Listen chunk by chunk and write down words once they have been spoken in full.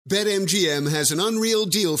BetMGM has an unreal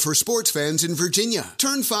deal for sports fans in Virginia.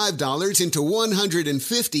 Turn $5 into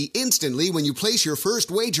 $150 instantly when you place your first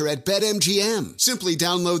wager at BetMGM. Simply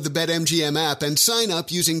download the BetMGM app and sign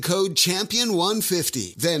up using code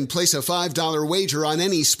CHAMPION150. Then place a $5 wager on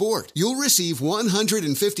any sport. You'll receive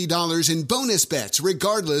 $150 in bonus bets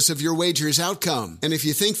regardless of your wager's outcome. And if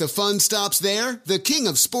you think the fun stops there, the King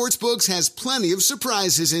of Sportsbooks has plenty of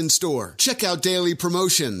surprises in store. Check out daily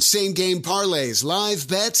promotions, same-game parlays, live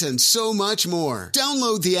bets, and so much more.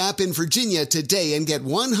 Download the app in Virginia today and get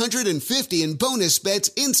 $150 in bonus bets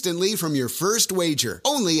instantly from your first wager.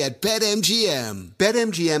 Only at BetMGM.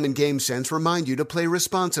 BetMGM and GameSense remind you to play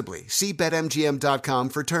responsibly. See BetMGM.com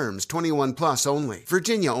for terms. 21 plus only.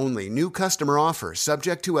 Virginia only. New customer offer.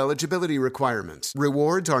 Subject to eligibility requirements.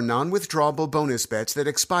 Rewards are non-withdrawable bonus bets that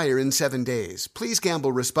expire in 7 days. Please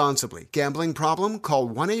gamble responsibly. Gambling problem? Call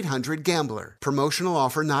 1-800-GAMBLER. Promotional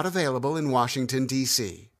offer not available in Washington,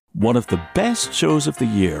 D.C. One of the best shows of the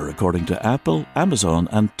year, according to Apple, Amazon,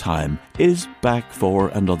 and Time, is back for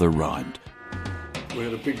another round. We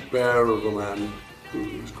had a big bear of a man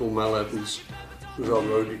who was called Mal Evans, who was our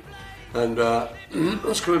roadie. And I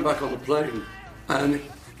was coming back on the plane, and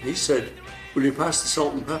he said, "Will you pass the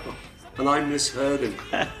salt and pepper?" And I misheard him.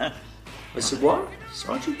 I said, "What?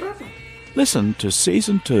 Sergeant Pepper?" Listen to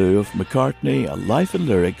Season 2 of McCartney, A Life in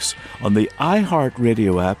Lyrics on the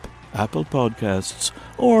iHeartRadio app, Apple Podcasts,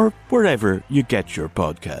 or wherever you get your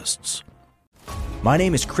podcasts. My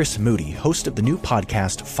name is Chris Moody, host of the new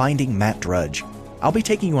podcast, Finding Matt Drudge. I'll be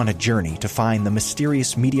taking you on a journey to find the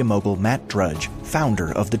mysterious media mogul Matt Drudge,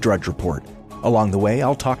 founder of The Drudge Report. Along the way,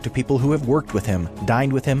 I'll talk to people who have worked with him,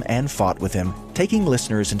 dined with him, and fought with him, taking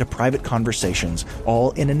listeners into private conversations,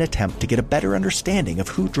 all in an attempt to get a better understanding of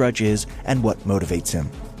who Drudge is and what motivates him.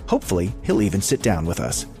 Hopefully, he'll even sit down with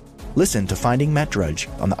us. Listen to Finding Matt Drudge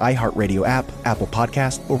on the iHeartRadio app, Apple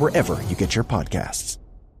Podcast, or wherever you get your podcasts.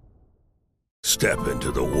 Step into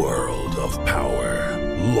the world of power,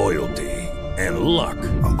 loyalty, and luck.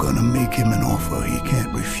 I'm gonna make him an offer he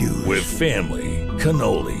can't refuse. With family,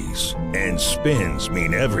 cannolis, and spins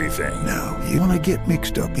mean everything. Now, you wanna get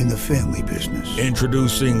mixed up in the family business.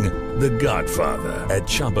 Introducing The Godfather at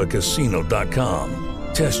ChumbaCasino.com.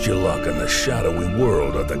 Test your luck in the shadowy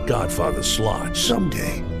world of The Godfather slot.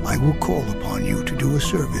 Someday, I will call upon you to do a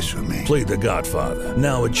service for me. Play The Godfather,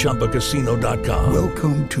 now at ChumbaCasino.com.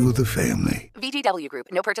 Welcome to the family. VGW Group.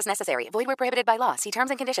 No purchase necessary. Void where prohibited by law. See terms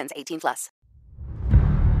and conditions. 18 plus.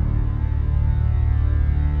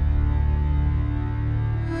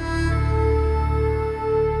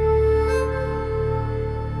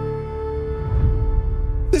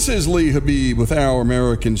 This is Lee Habib with Our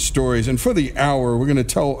American Stories, and for the hour, we're going to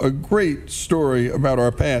tell a great story about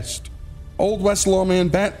our past. Old West lawman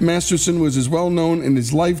Bat Masterson was as well known in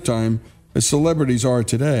his lifetime as celebrities are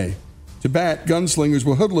today. To Bat, gunslingers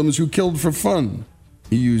were hoodlums who killed for fun.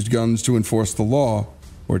 He used guns to enforce the law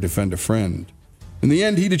or defend a friend. In the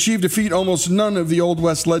end, he'd achieved a feat almost none of the Old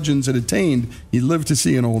West legends had attained. He lived to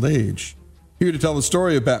see an old age. Here to tell the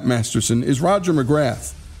story of Bat Masterson is Roger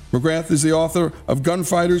McGrath. McGrath is the author of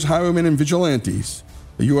Gunfighters, Highwaymen, and Vigilantes.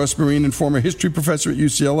 A U.S. Marine and former history professor at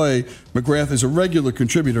UCLA, McGrath is a regular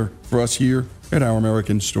contributor for us here at Our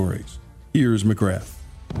American Stories. Here's McGrath.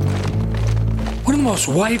 One of the most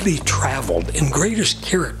widely traveled and greatest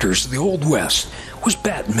characters of the Old West was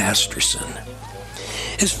Bat Masterson.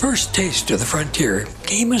 His first taste of the frontier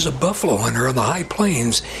came as a buffalo hunter on the high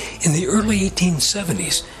plains in the early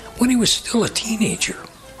 1870s when he was still a teenager.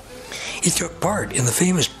 He took part in the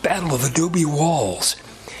famous Battle of Adobe Walls.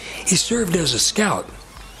 He served as a scout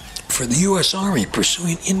for the U.S. Army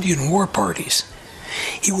pursuing Indian war parties.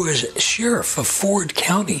 He was sheriff of Ford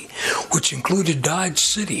County, which included Dodge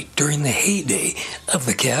City during the heyday of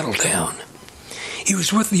the cattle town. He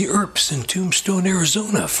was with the Earps in Tombstone,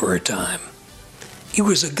 Arizona for a time. He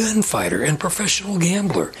was a gunfighter and professional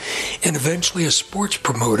gambler, and eventually a sports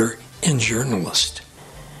promoter and journalist.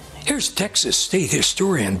 Here's Texas State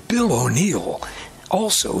historian Bill O'Neill,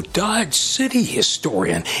 also Dodge City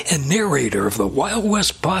historian and narrator of the Wild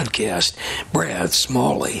West podcast, Brad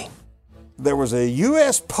Smalley. There was a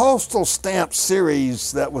U.S. postal stamp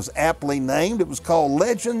series that was aptly named. It was called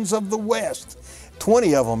Legends of the West.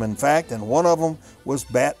 20 of them, in fact, and one of them was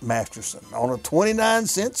Bat Masterson on a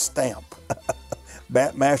 29-cent stamp.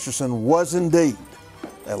 Bat Masterson was indeed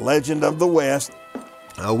a legend of the West.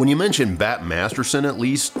 When you mention Bat Masterson, at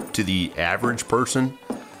least to the average person,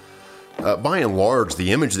 by and large,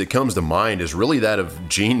 the image that comes to mind is really that of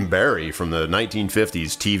Gene Barry from the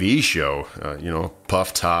 1950s TV show.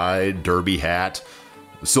 Puff tie, derby hat,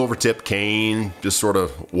 silver tip cane, just sort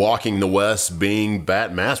of walking the West being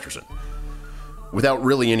Bat Masterson. without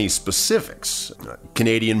really any specifics.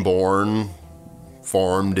 Canadian-born,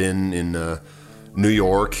 farmed in New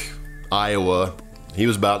York, Iowa. He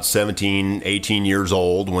was about 17, 18 years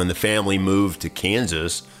old when the family moved to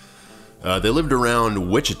Kansas. They lived around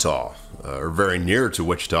Wichita, or very near to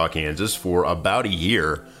Wichita, Kansas, for about a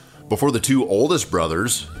year before the two oldest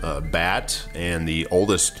brothers, Bat and the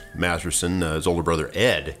oldest Masterson, his older brother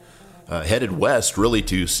Ed, headed west really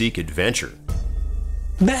to seek adventure.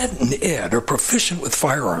 Bat and Ed are proficient with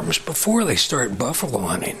firearms before they start buffalo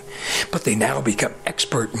hunting, but they now become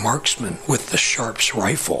expert marksmen with the Sharps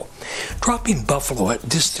rifle, dropping buffalo at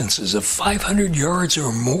distances of 500 yards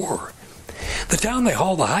or more. The town they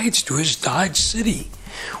haul the hides to is Dodge City,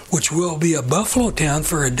 which will be a buffalo town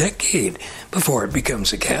for a decade before it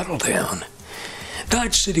becomes a cattle town.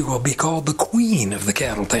 Dodge City will be called the Queen of the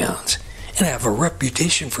Cattle Towns and have a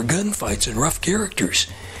reputation for gunfights and rough characters.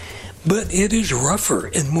 But it is rougher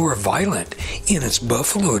and more violent in its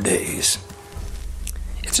buffalo days.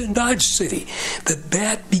 It's in Dodge City that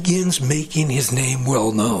Bat begins making his name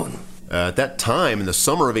well known. At that time, in the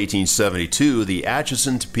summer of 1872, the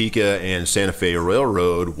Atchison, Topeka, and Santa Fe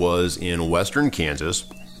Railroad was in western Kansas,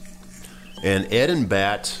 and Ed and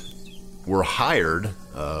Bat were hired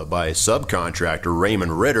by subcontractor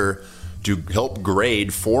Raymond Ritter to help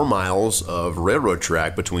grade 4 miles of railroad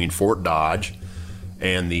track between Fort Dodge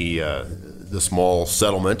and the small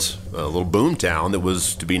settlement, a little boom town that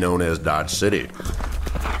was to be known as Dodge City.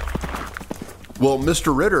 Well,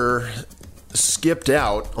 Mr. Ritter skipped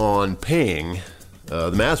out on paying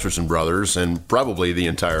the Masterson brothers and probably the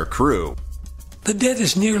entire crew. The debt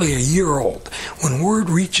is nearly a year old when word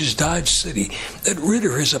reaches Dodge City that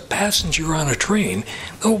Ritter is a passenger on a train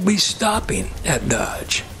that will be stopping at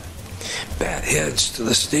Dodge. Bat heads to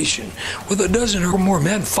the station with a dozen or more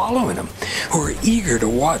men following him who are eager to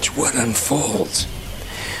watch what unfolds.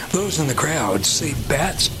 Those in the crowd say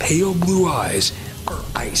Bat's pale blue eyes are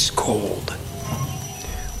ice cold.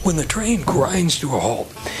 When the train grinds to a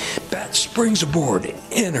halt, Bat springs aboard and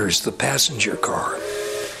enters the passenger car.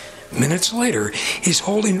 Minutes later, he's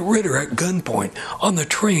holding Ritter at gunpoint on the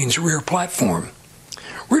train's rear platform.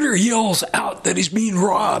 Ritter yells out that he's being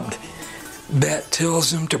robbed. Bat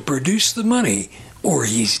tells him to produce the money or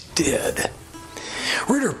he's dead.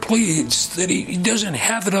 Ritter pleads that he doesn't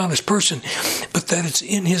have it on his person, but that it's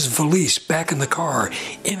in his valise back in the car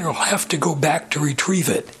and he'll have to go back to retrieve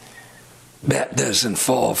it. Bat doesn't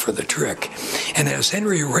fall for the trick and has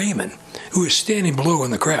Henry Raymond, who is standing below in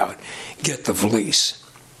the crowd, get the valise.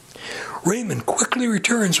 Raymond quickly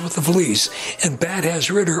returns with the valise, and Bat has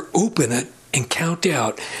Ritter open it and count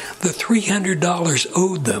out the $300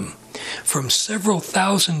 owed them from several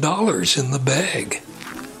 $1,000s in the bag.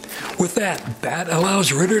 With that, Bat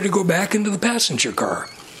allows Ritter to go back into the passenger car.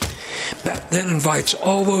 Bat then invites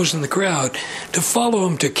all those in the crowd to follow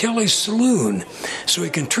him to Kelly's saloon so he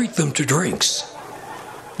can treat them to drinks.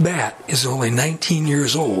 Bat is only 19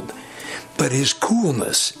 years old, but his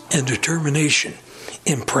coolness and determination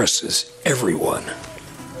impresses everyone.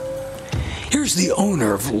 Here's the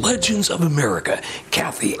owner of Legends of America,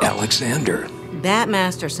 Kathy Alexander. Bat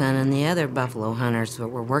Masterson and the other buffalo hunters that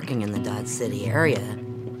were working in the Dodge City area,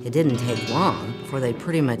 it didn't take long before they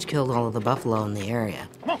pretty much killed all of the buffalo in the area.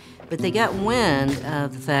 But they got wind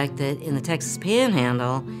of the fact that in the Texas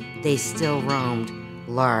Panhandle, they still roamed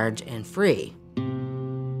large and free.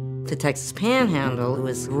 The Texas Panhandle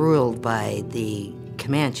was ruled by the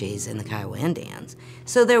Comanches and the Kiowa Indians,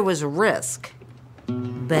 so there was a risk.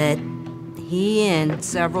 But he and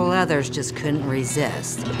several others just couldn't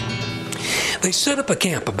resist. They set up a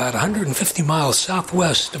camp about 150 miles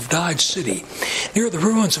southwest of Dodge City, near the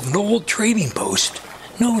ruins of an old trading post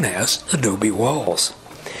known as Adobe Walls.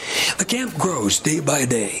 The camp grows day by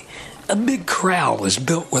day. A big corral is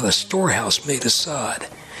built with a storehouse made of sod.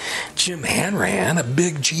 Jim Hanrahan, a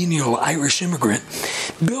big, genial Irish immigrant,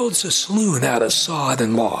 builds a saloon out of sod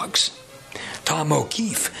and logs. Tom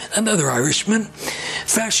O'Keefe, another Irishman,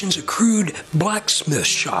 fashions a crude blacksmith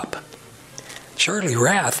shop. Charlie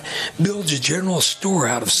Rath builds a general store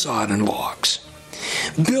out of sod and logs.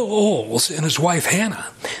 Bill Oles and his wife Hannah,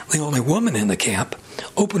 the only woman in the camp,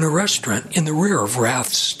 open a restaurant in the rear of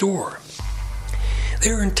Rath's store. They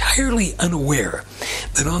are entirely unaware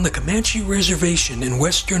that on the Comanche Reservation in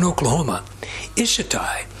western Oklahoma,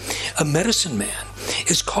 Ishitai, a medicine man,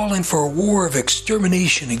 is calling for a war of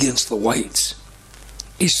extermination against the whites.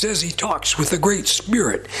 He says he talks with the Great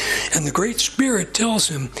Spirit, and the Great Spirit tells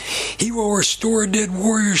him he will restore dead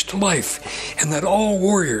warriors to life, and that all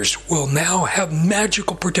warriors will now have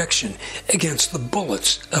magical protection against the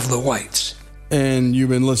bullets of the whites. And you've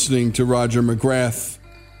been listening to Roger McGrath.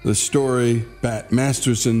 The story, Bat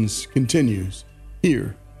Masterson's, continues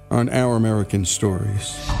here on Our American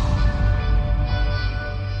Stories.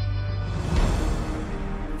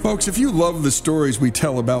 Folks, if you love the stories we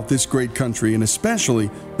tell about this great country, and especially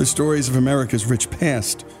the stories of America's rich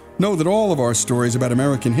past, know that all of our stories about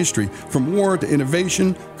American history, from war to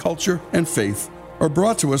innovation, culture, and faith, are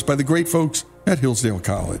brought to us by the great folks at Hillsdale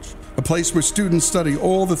College, a place where students study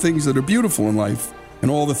all the things that are beautiful in life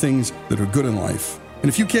and all the things that are good in life. And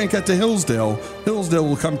if you can't get to Hillsdale, Hillsdale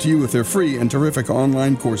will come to you with their free and terrific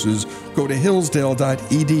online courses. Go to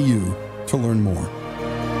hillsdale.edu to learn more.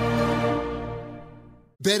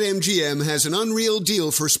 BetMGM has an unreal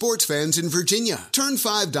deal for sports fans in Virginia. Turn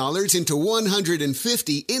 $5 into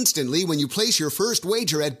 $150 instantly when you place your first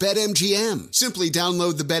wager at BetMGM. Simply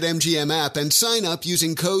download the BetMGM app and sign up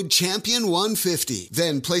using code CHAMPION150.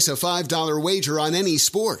 Then place a $5 wager on any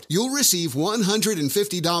sport. You'll receive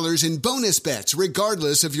 $150 in bonus bets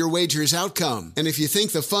regardless of your wager's outcome. And if you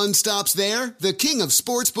think the fun stops there, the king of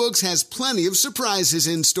sportsbooks has plenty of surprises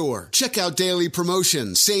in store. Check out daily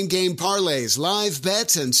promotions, same-game parlays, live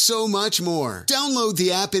bets, and so much more. Download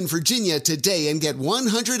the app in Virginia today and get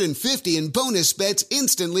 $150 in bonus bets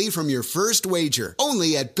instantly from your first wager.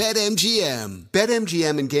 Only at BetMGM.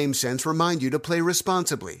 BetMGM and GameSense remind you to play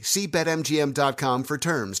responsibly. See BetMGM.com for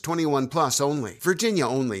terms. 21 plus only. Virginia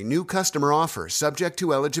only. New customer offer. Subject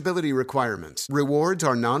to eligibility requirements. Rewards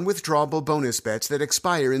are non-withdrawable bonus bets that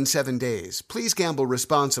expire in 7 days. Please gamble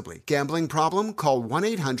responsibly. Gambling problem? Call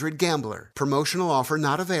 1-800-GAMBLER. Promotional offer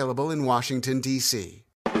not available in Washington, D.C.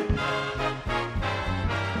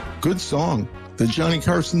 Good song. The Johnny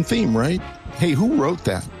Carson theme, right? Hey, who wrote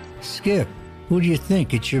that? Skip, who do you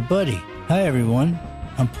think? It's your buddy. Hi, everyone.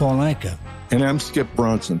 I'm Paul Anka. And I'm Skip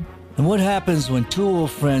Bronson. And what happens when two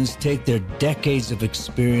old friends take their decades of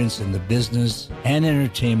experience in the business and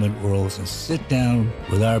entertainment worlds and sit down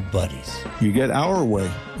with our buddies? You get Our Way,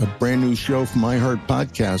 a brand new show from iHeart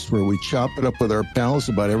Podcast where we chop it up with our pals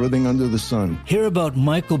about everything under the sun. Hear about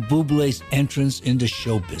Michael Bublé's entrance into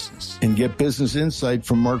show business. And get business insight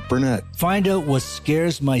from Mark Burnett. Find out what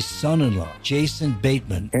scares my son-in-law, Jason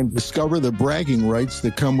Bateman. And discover the bragging rights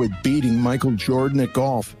that come with beating Michael Jordan at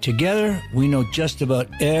golf. Together, we know just about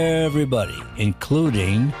everybody,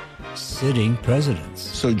 including sitting presidents.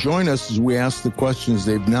 So join us as we ask the questions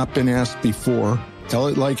they've not been asked before, tell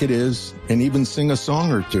it like it is, and even sing a song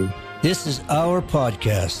or two. This is our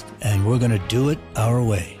podcast, and we're going to do it our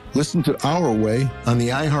way. Listen to Our Way on the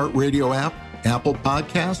iHeartRadio app, Apple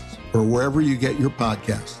Podcasts, or wherever you get your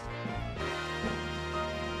podcasts.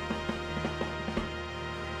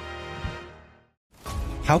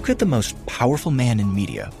 How could the most powerful man in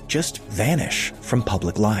media just vanish from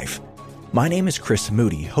public life? My name is Chris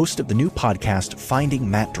Moody, host of the new podcast, Finding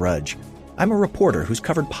Matt Drudge. I'm a reporter who's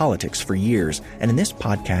covered politics for years, and in this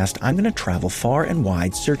podcast, I'm going to travel far and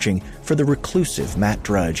wide searching for the reclusive Matt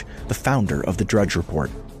Drudge, the founder of the Drudge Report.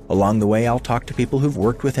 Along the way, I'll talk to people who've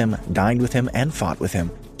worked with him, dined with him, and fought with him,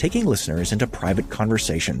 taking listeners into private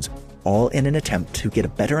conversations, all in an attempt to get a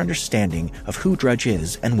better understanding of who Drudge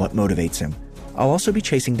is and what motivates him. I'll also be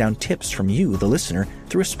chasing down tips from you, the listener,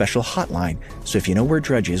 through a special hotline. So if you know where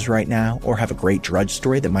Drudge is right now or have a great Drudge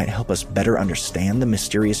story that might help us better understand the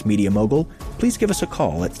mysterious media mogul, please give us a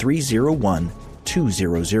call at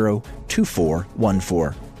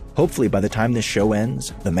 301-200-2414. Hopefully by the time this show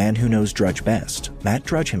ends, the man who knows Drudge best, Matt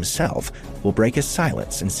Drudge himself, will break his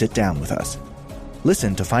silence and sit down with us.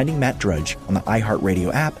 Listen to Finding Matt Drudge on the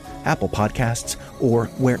iHeartRadio app, Apple Podcasts, or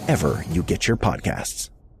wherever you get your podcasts.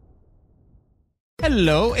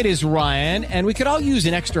 Hello, it is Ryan, and we could all use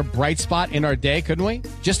an extra bright spot in our day, couldn't we?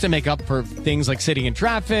 Just to make up for things like sitting in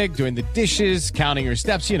traffic, doing the dishes, counting your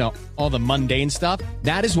steps, you know, all the mundane stuff.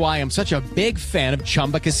 That is why I'm such a big fan of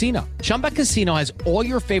Chumba Casino. Chumba Casino has all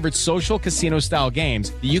your favorite social casino-style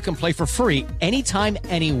games that you can play for free anytime,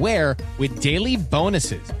 anywhere with daily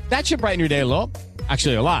bonuses. That should brighten your day a little.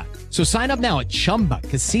 Actually, a lot. So sign up now at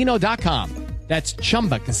ChumbaCasino.com. That's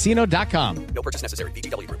ChumbaCasino.com. No purchase necessary.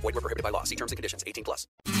 VGW Group. Void where prohibited by law. See terms and conditions. 18 plus.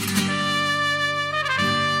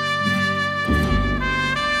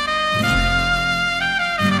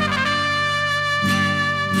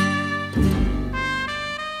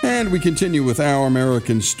 And we continue with Our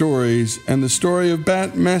American Stories and the story of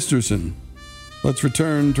Bat Masterson. Let's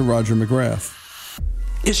return to Roger McGrath.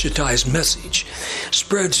 Ishitai's message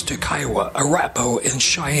spreads to Kiowa, Arapaho, and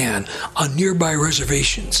Cheyenne on nearby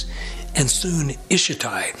reservations, and soon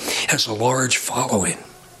Ishitai has a large following.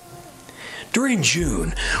 During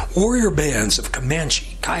June, warrior bands of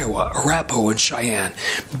Comanche, Kiowa, Arapaho, and Cheyenne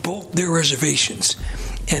bolt their reservations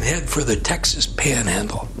and head for the Texas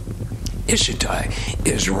Panhandle. Ishitai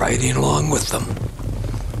is riding along with them.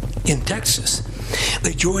 In Texas,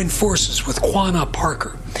 they joined forces with Quanah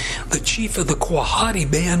Parker, the chief of the Quahati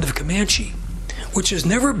band of Comanche, which has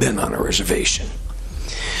never been on a reservation.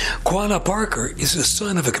 Quanah Parker is the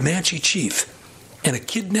son of a Comanche chief and a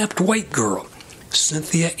kidnapped white girl,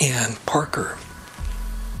 Cynthia Ann Parker.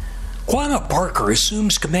 Quanah Parker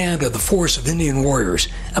assumes command of the force of Indian warriors,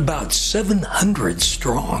 about 700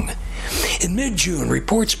 strong. In mid-June,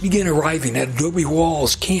 reports begin arriving at Adobe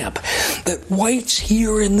Walls camp that whites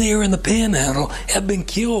here and there in the Panhandle have been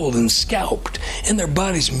killed and scalped and their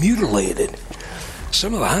bodies mutilated.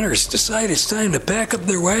 Some of the hunters decide it's time to pack up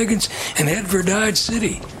their wagons and head for Dodge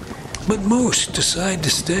City, but most decide to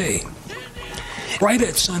stay. Right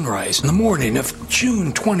at sunrise in the morning of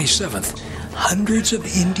June 27th, hundreds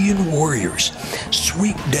of Indian warriors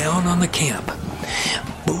sweep down on the camp.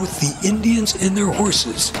 Both the Indians and their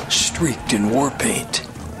horses streaked in war paint.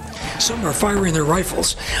 Some are firing their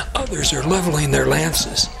rifles, others are leveling their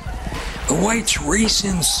lances. The whites race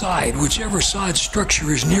inside whichever sod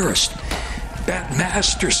structure is nearest. Bat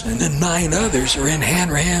Masterson and 9 others are in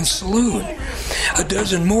Hanrahan's saloon. A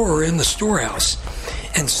dozen more are in the storehouse,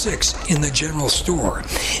 and 6 in the general store,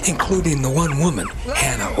 including the one woman,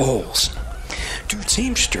 Hannah Oles. 2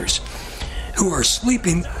 teamsters who are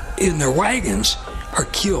sleeping in their wagons are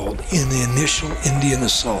killed in the initial Indian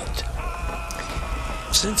assault.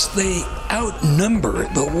 Since they outnumber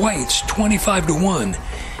the whites 25-1,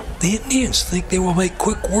 the Indians think they will make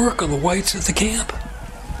quick work of the whites at the camp.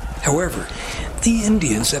 However, the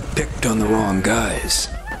Indians have picked on the wrong guys.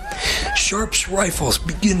 Sharps' rifles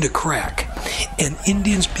begin to crack, and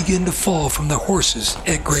Indians begin to fall from their horses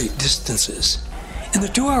at great distances. In the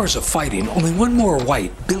 2 hours of fighting, only one more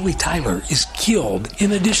white, Billy Tyler, is killed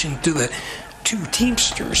in addition to the 2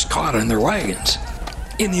 teamsters caught in their wagons.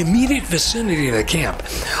 In the immediate vicinity of the camp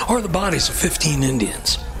are the bodies of 15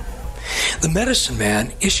 Indians. The medicine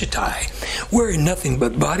man, Ishitai, wearing nothing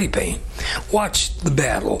but body paint, watched the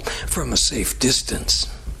battle from a safe distance.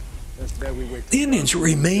 The Indians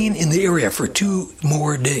remain in the area for 2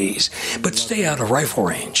 more days, but stay out of rifle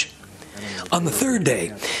range. On the 3rd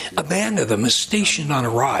day, a band of them is stationed on a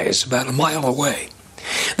rise about a mile away.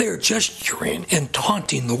 They are gesturing and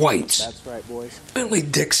taunting the whites. That's right, boys. Billy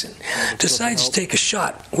Dixon decides to take a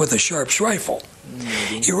shot with a Sharps rifle.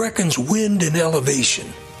 He reckons wind and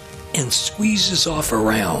elevation and squeezes off a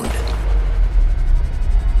round.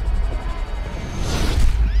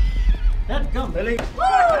 Let's go, Billy.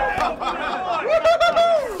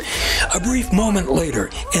 A brief moment later,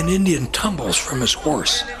 an Indian tumbles from his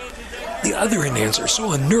horse. The other Indians are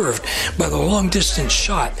so unnerved by the long-distance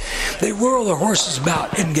shot, they whirl their horses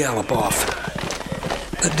about and gallop off.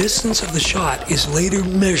 The distance of the shot is later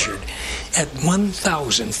measured at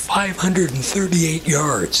 1,538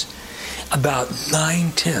 yards, about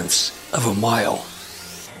 9/10 of a mile.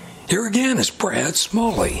 Here again is Brad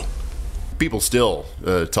Smalley. People still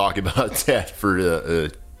talk about that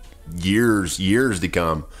for years to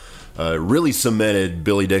come. Really cemented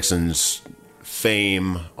Billy Dixon's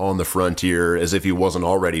fame on the frontier as if he wasn't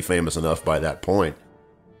already famous enough by that point.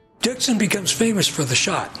 Dixon becomes famous for the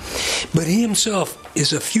shot, but he himself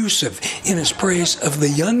is effusive in his praise of the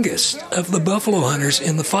youngest of the buffalo hunters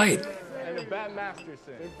in the fight.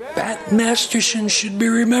 Bat Masterson should be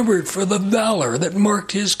remembered for the valor that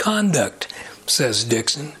marked his conduct, says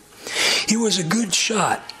Dixon. He was a good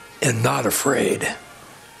shot and not afraid.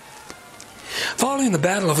 Following the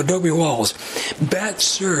Battle of Adobe Walls, Bat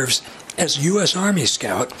serves as U.S. Army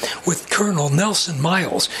scout with Colonel Nelson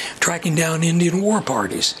Miles, tracking down Indian war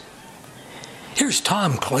parties. Here's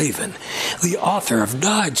Tom Clavin, the author of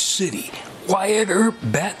Dodge City, Wyatt Earp,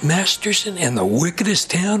 Bat Masterson, and the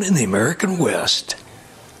Wickedest Town in the American West.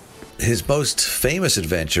 His most famous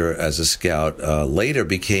adventure as a scout later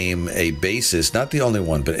became a basis, not the only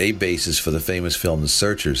one, but a basis for the famous film The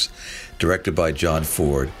Searchers, directed by John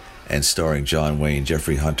Ford and starring John Wayne,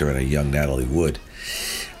 Jeffrey Hunter, and a young Natalie Wood.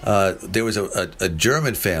 There was a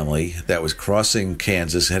German family that was crossing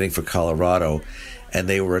Kansas, heading for Colorado, and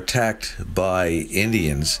they were attacked by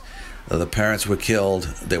Indians. The parents were killed.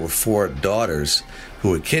 There were 4 daughters who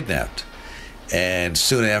were kidnapped. And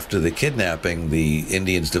soon after the kidnapping, the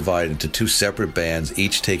Indians divided into 2 separate bands,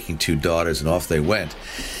 each taking 2 daughters, and off they went.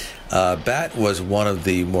 Bat was one of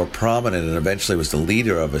the more prominent and eventually was the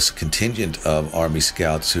leader of a contingent of Army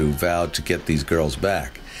Scouts who vowed to get these girls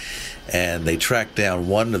back. And they tracked down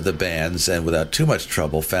one of the bands and without too much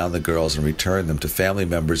trouble found the girls and returned them to family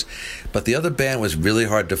members. But the other band was really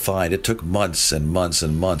hard to find. It took months and months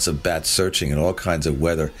and months of Bat searching in all kinds of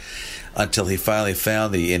weather until he finally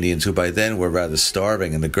found the Indians, who by then were rather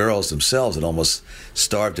starving, and the girls themselves had almost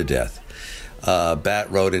starved to death.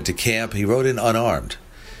 Bat rode into camp. He rode in unarmed.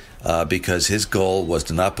 because his goal was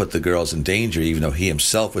to not put the girls in danger, even though he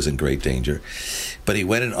himself was in great danger. But he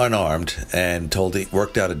went in unarmed and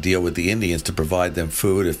worked out a deal with the Indians to provide them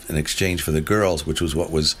food in exchange for the girls, which was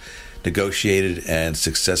what was negotiated and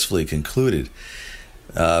successfully concluded.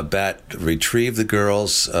 Bat retrieved the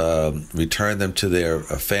girls, returned them to their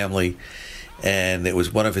family, and it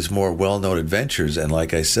was one of his more well-known adventures. And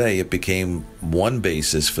like I say, it became one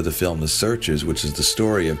basis for the film The Searchers, which is the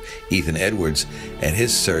story of Ethan Edwards and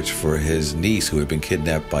his search for his niece who had been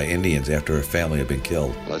kidnapped by Indians after her family had been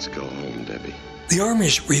killed. Let's go home, Debbie. The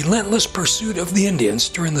Army's relentless pursuit of the Indians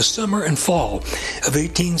during the summer and fall of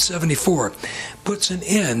 1874 puts an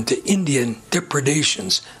end to Indian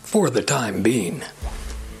depredations for the time being.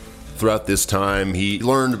 Throughout this time, he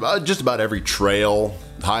learned just about every trail,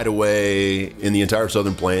 hideaway in the entire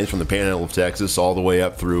southern plains from the Panhandle of Texas all the way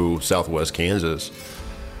up through southwest Kansas.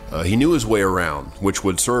 He knew his way around, which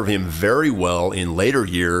would serve him very well in later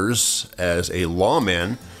years as a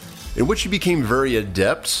lawman, in which he became very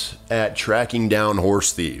adept at tracking down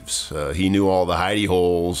horse thieves. He knew all the hidey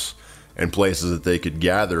holes and places that they could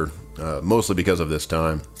gather, mostly because of this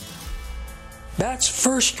time. Bat's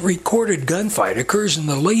first recorded gunfight occurs in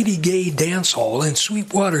the Lady Gay Dance Hall in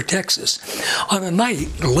Sweetwater, Texas, on a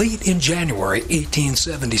night late in January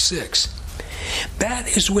 1876.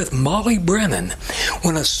 Bat is with Molly Brennan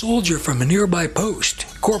when a soldier from a nearby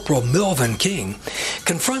post, Corporal Melvin King,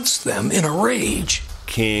 confronts them in a rage.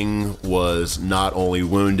 King was not only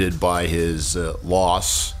wounded by his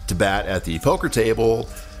loss to Bat at the poker table,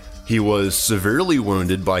 he was severely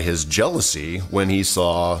wounded by his jealousy when he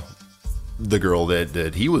saw the girl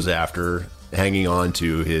that he was after hanging on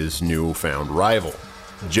to his newfound rival.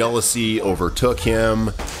 Jealousy overtook him.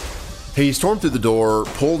 He stormed through the door,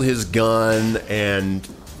 pulled his gun, and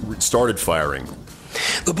started firing.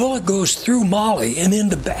 The bullet goes through Molly and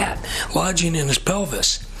into Bat, lodging in his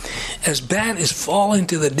pelvis. As Bat is falling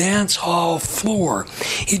to the dance hall floor,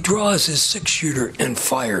 he draws his six-shooter and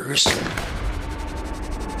fires.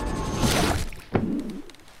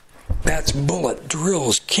 Bat's bullet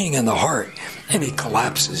drills King in the heart, and he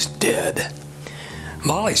collapses dead.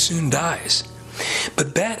 Molly soon dies,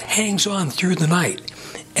 but Bat hangs on through the night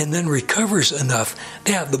and then recovers enough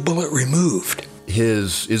to have the bullet removed.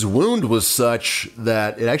 His wound was such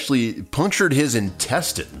that it actually punctured his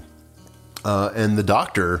intestine. And the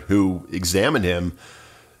doctor who examined him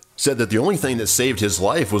said that the only thing that saved his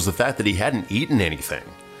life was the fact that he hadn't eaten anything.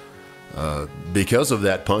 Because of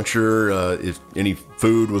that puncture, if any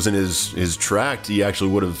food was in his tract, he actually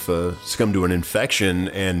would have succumbed to an infection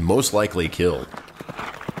and most likely killed.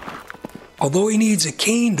 Although he needs a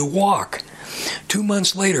cane to walk, 2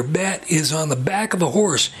 months later, Bat is on the back of a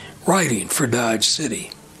horse riding for Dodge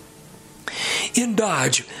City. In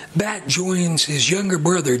Dodge, Bat joins his younger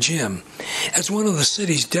brother Jim as one of the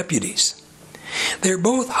city's deputies. They're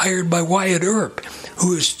both hired by Wyatt Earp,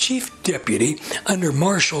 who is chief deputy under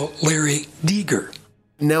Marshal Larry Deeger.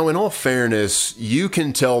 Now, in all fairness, you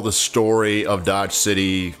can tell the story of Dodge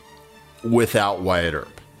City without Wyatt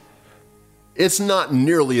Earp. It's not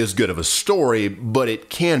nearly as good of a story, but it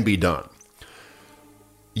can be done.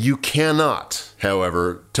 You cannot,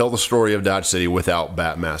 however, tell the story of Dodge City without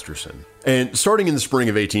Bat Masterson. And starting in the spring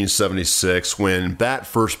of 1876, when Bat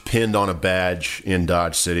first pinned on a badge in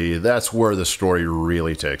Dodge City, that's where the story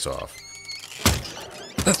really takes off.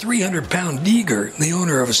 The 300-pound Deeger, the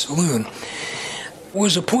owner of a saloon,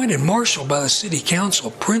 was appointed marshal by the city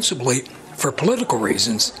council principally for political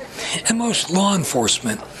reasons, and most law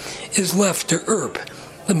enforcement is left to Earp,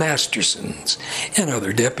 the Mastersons, and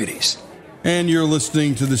other deputies. And you're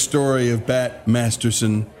listening to the story of Bat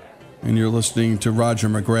Masterson, and you're listening to Roger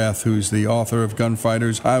McGrath, who's the author of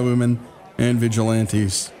Gunfighters, Highwaymen, and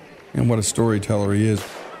Vigilantes. And what a storyteller he is.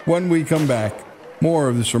 When we come back, more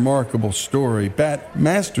of this remarkable story, Bat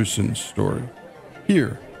Masterson's story,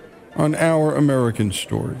 here on Our American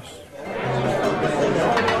Stories.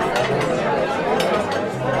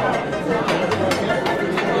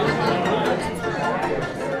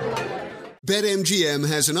 BetMGM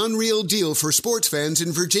has an unreal deal for sports fans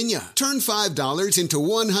in Virginia. Turn $5 into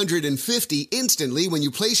 $150 instantly when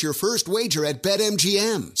you place your first wager at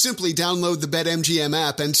BetMGM. Simply download the BetMGM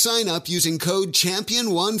app and sign up using code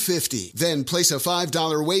CHAMPION150. Then place a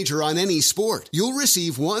 $5 wager on any sport. You'll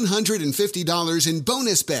receive $150 in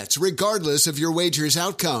bonus bets regardless of your wager's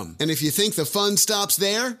outcome. And if you think the fun stops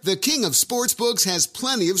there, the king of sportsbooks has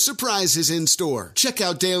plenty of surprises in store. Check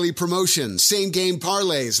out daily promotions, same-game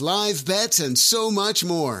parlays, live bets, and so much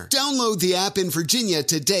more. Download the app in Virginia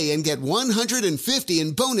today and get $150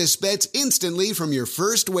 in bonus bets instantly from your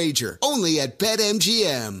first wager. Only at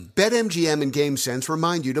BetMGM. BetMGM and GameSense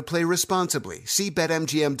remind you to play responsibly. See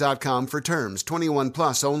BetMGM.com for terms. 21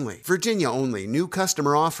 plus only. Virginia only. New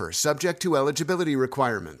customer offer subject to eligibility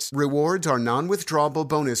requirements. Rewards are non-withdrawable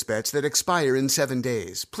bonus bets that expire in 7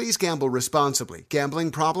 days. Please gamble responsibly. Gambling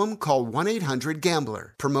problem? Call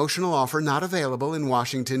 1-800-GAMBLER. Promotional offer not available in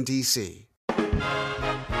Washington, D.C.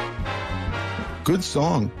 Good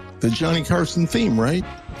song. The Johnny Carson theme, right?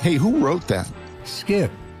 Hey, who wrote that? Skip,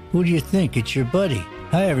 who do you think? It's your buddy.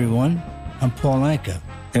 Hi, everyone. I'm Paul Anka.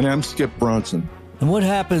 And I'm Skip Bronson. And what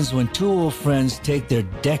happens when two old friends take their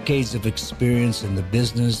decades of experience in the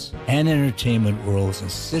business and entertainment worlds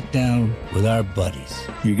and sit down with our buddies?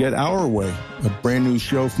 You get Our Way, a brand new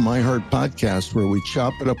show from iHeart Podcast where we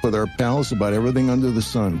chop it up with our pals about everything under the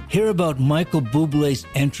sun. Hear about Michael Bublé's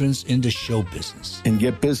entrance into show business. And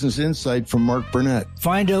get business insight from Mark Burnett.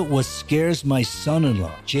 Find out what scares my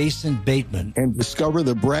son-in-law, Jason Bateman. And discover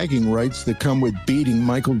the bragging rights that come with beating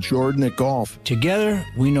Michael Jordan at golf. Together,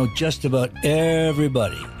 we know just about everybody,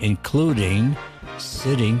 including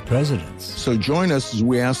sitting presidents. So join us as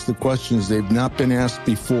we ask the questions they've not been asked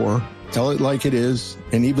before, tell it like it is,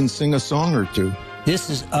 and even sing a song or two. This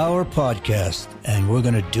is our podcast, and we're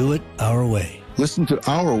going to do it our way. Listen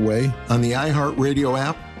to Our Way on the iHeartRadio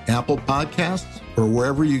app, Apple Podcasts, or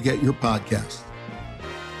wherever you get your podcasts.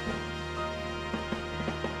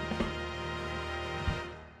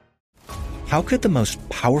 How could the most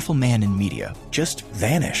powerful man in media just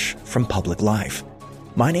vanish from public life?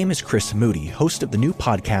 My name is Chris Moody, host of the new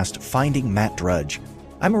podcast, Finding Matt Drudge.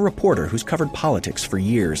 I'm a reporter who's covered politics for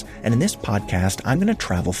years, and in this podcast, I'm going to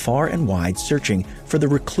travel far and wide searching for the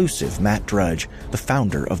reclusive Matt Drudge, the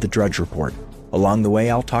founder of the Drudge Report. Along the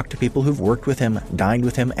way, I'll talk to people who've worked with him, dined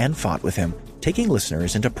with him, and fought with him, taking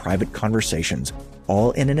listeners into private conversations,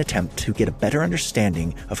 all in an attempt to get a better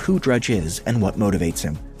understanding of who Drudge is and what motivates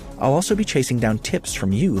him. I'll also be chasing down tips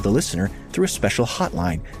from you, the listener, through a special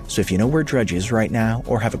hotline. So if you know where Drudge is right now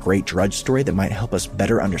or have a great Drudge story that might help us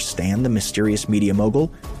better understand the mysterious media mogul,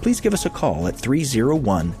 please give us a call at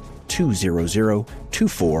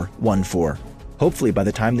 301-200-2414. Hopefully by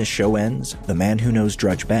the time this show ends, the man who knows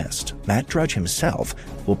Drudge best, Matt Drudge himself,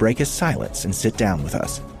 will break his silence and sit down with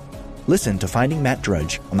us. Listen to Finding Matt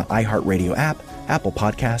Drudge on the iHeartRadio app, Apple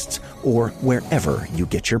Podcasts, or wherever you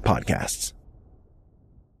get your podcasts.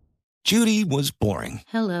 Judy was boring.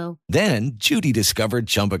 Hello. Then Judy discovered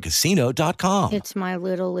ChumbaCasino.com. It's my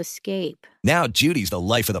little escape. Now Judy's the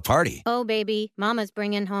life of the party. Oh, baby, mama's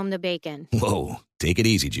bringing home the bacon. Whoa, take it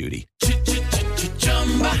easy, Judy.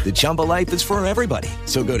 The Chumba life is for everybody.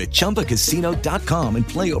 So go to ChumbaCasino.com and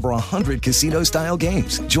play over 100 casino-style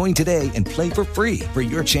games. Join today and play for free for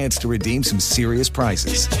your chance to redeem some serious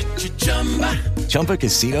prizes.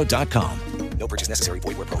 ChumbaCasino.com. No purchase necessary.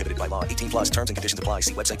 Void where prohibited by law. 18 plus terms and conditions apply.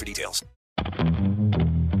 See website for details.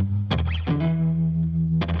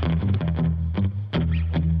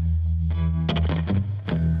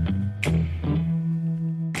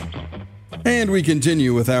 And we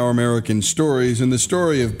continue with Our American Stories and the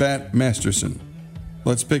story of Bat Masterson.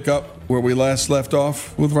 Let's pick up where we last left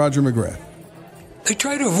off with Roger McGrath. They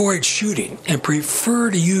try to avoid shooting and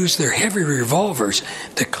prefer to use their heavy revolvers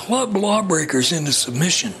to club lawbreakers into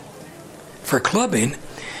submission. For clubbing,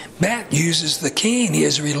 Bat uses the cane he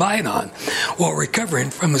has relied on while recovering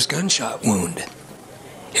from his gunshot wound.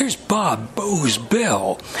 Here's Bob Bose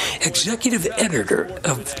Bell, executive editor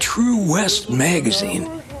of True West magazine,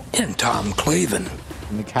 and Tom Clavin.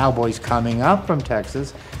 And the cowboys coming up from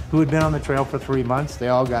Texas, who had been on the trail for 3 months, they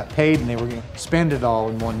all got paid and they were going to spend it all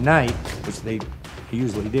in one night, which they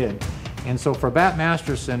usually did. And so for Bat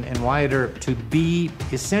Masterson and Wyatt Earp to be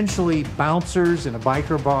essentially bouncers in a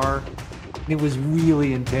biker bar, it was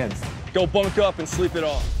really intense. Go bunk up and sleep it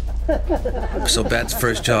off. So Bat's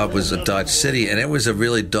first job was at Dodge City, and it was a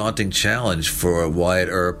really daunting challenge for Wyatt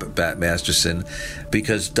Earp, Bat Masterson,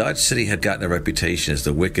 because Dodge City had gotten a reputation as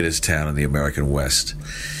the wickedest town in the American West.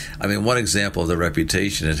 I mean, one example of the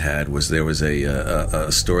reputation it had was there was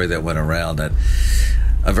a story that went around that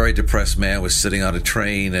a very depressed man was sitting on a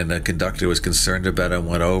train, and a conductor was concerned about him,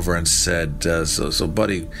 went over and said, so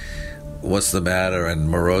buddy, what's the matter? And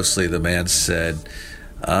morosely the man said,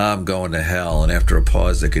 I'm going to hell. And after a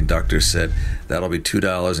pause, the conductor said, that'll be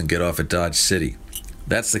 $2 and get off at Dodge City.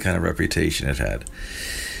 That's the kind of reputation it had.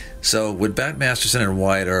 So with Bat Masterson and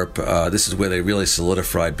Wyatt Earp, this is where they really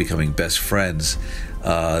solidified becoming best friends.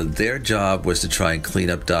 Their job was to try and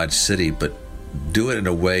clean up Dodge City, but do it in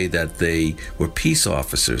a way that they were peace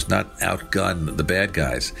officers, not outgun the bad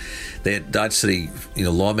guys. They had Dodge City,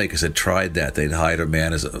 lawmakers had tried that. They'd hired a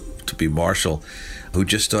man to be marshal who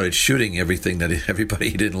just started shooting everything that everybody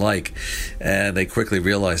he didn't like. And they quickly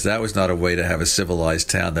realized that was not a way to have a civilized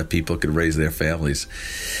town that people could raise their families.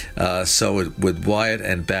 So with Wyatt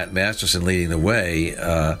and Bat Masterson leading the way,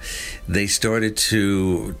 they started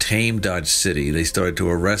to tame Dodge City. They started to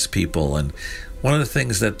arrest people. And one of the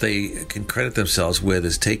things that they can credit themselves with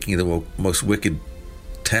is taking the most wicked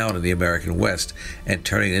town in the American West and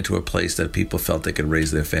turning it into a place that people felt they could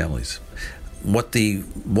raise their families. What the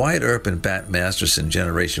Wyatt Earp and Bat Masterson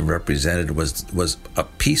generation represented was a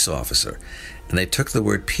peace officer, and they took the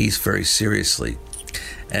word peace very seriously.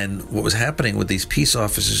 And what was happening with these peace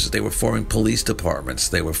officers, they were forming police departments.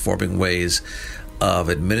 They were forming ways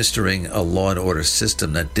of administering a law and order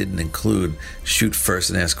system that didn't include shoot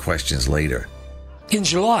first and ask questions later. In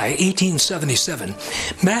July 1877,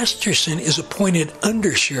 Masterson is appointed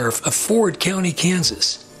undersheriff of Ford County,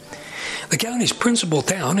 Kansas. The county's principal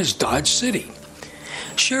town is Dodge City.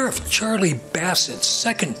 Sheriff Charlie Bassett's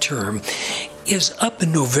second term is up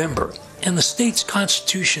in November, and the state's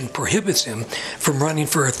constitution prohibits him from running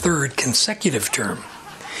for a third consecutive term.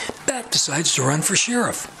 Bat decides to run for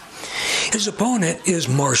sheriff. His opponent is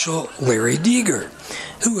Marshal Larry Deeger,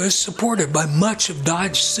 who is supported by much of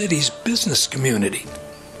Dodge City's business community.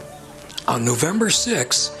 On November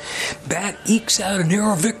 6, Bat ekes out a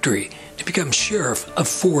narrow victory to become sheriff of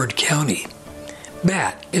Ford County.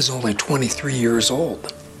 Bat is only 23 years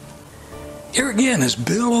old. Here again is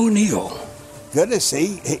Bill O'Neill. Goodness,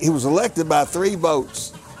 he was elected by 3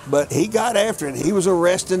 votes, but he got after it. He was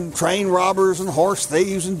arresting train robbers and horse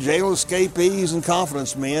thieves and jail escapees and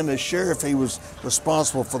confidence men. As sheriff, he was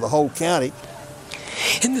responsible for the whole county.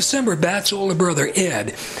 In December, Bat's older brother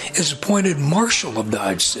Ed is appointed Marshal of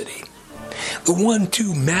Dodge City. The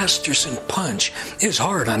 1-2 Masterson punch is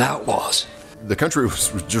hard on outlaws. The country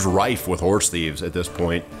was just rife with horse thieves at this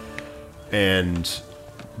point, and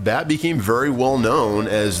Bat became very well known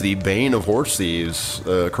as the bane of horse thieves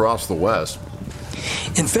across the West.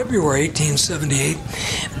 In February 1878,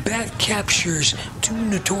 Bat captures 2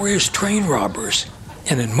 notorious train robbers,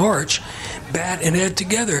 and in March, Bat and Ed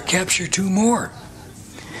together capture 2 more.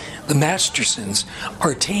 The Mastersons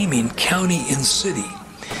are taming county and city,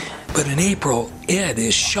 but in April, Ed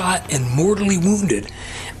is shot and mortally wounded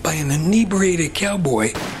by an inebriated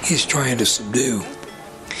cowboy he's trying to subdue.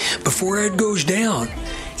 Before Ed goes down,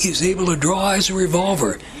 he is able to draw his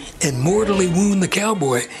revolver and mortally wound the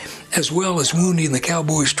cowboy, as well as wounding the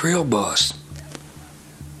cowboy's trail boss.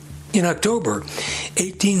 In October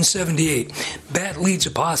 1878, Bat leads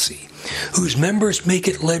a posse whose members make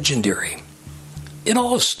it legendary. It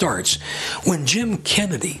all starts when Jim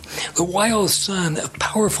Kennedy, the wild son of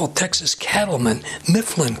powerful Texas cattleman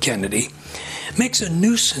Mifflin Kennedy, makes a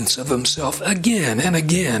nuisance of himself again and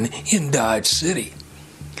again in Dodge City.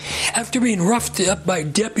 After being roughed up by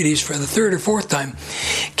deputies for the 3rd or 4th time,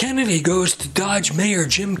 Kennedy goes to Dodge Mayor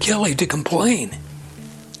Jim Kelly to complain.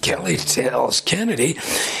 Kelly tells Kennedy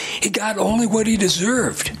he got only what he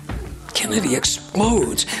deserved. Kennedy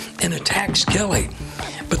explodes and attacks Kelly,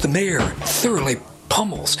 but the mayor thoroughly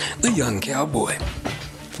pummels the young cowboy.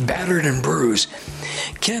 Battered and bruised,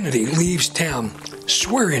 Kennedy leaves town,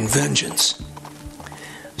 swearing vengeance.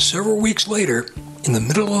 Several weeks later, in the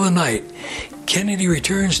middle of the night, Kennedy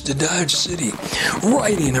returns to Dodge City,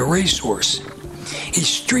 riding a racehorse. He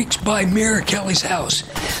streaks by Mayor Kelly's house,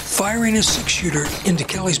 firing a 6-shooter into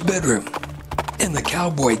Kelly's bedroom, and the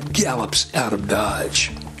cowboy gallops out of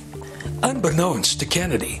Dodge. Unbeknownst to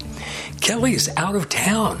Kennedy, Kelly is out of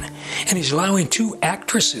town, and he's allowing 2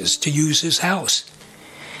 actresses to use his house.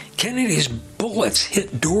 Kennedy's bullets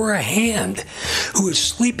hit Dora Hand, who is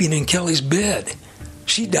sleeping in Kelly's bed.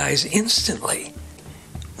 She dies instantly.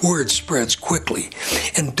 Word spreads quickly,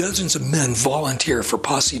 and dozens of men volunteer for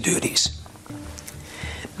posse duties.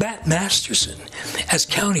 Bat Masterson, as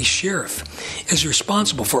county sheriff, is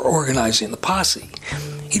responsible for organizing the posse.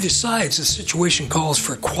 He decides the situation calls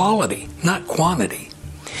for quality, not quantity.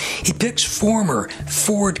 He picks former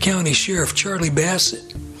Ford County Sheriff Charlie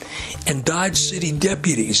Bassett and Dodge City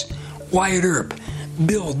deputies Wyatt Earp,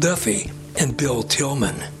 Bill Duffy, and Bill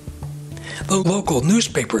Tillman. The local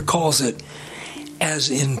newspaper calls it as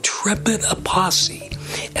intrepid a posse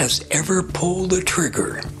as ever pulled a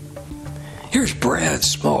trigger. Here's Brad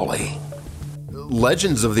Smalley.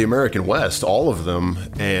 Legends of the American West, all of them,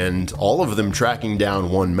 and all of them tracking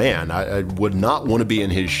down one man. I would not want to be in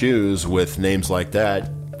his shoes with names like that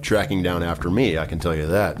tracking down after me, I can tell you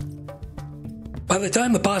that. By the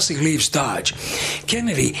time the posse leaves Dodge,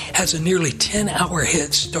 Kennedy has a nearly 10-hour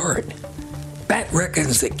head start.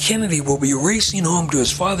 reckons that Kennedy will be racing home to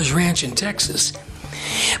his father's ranch in Texas,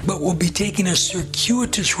 but will be taking a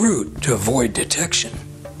circuitous route to avoid detection.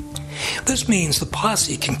 This means the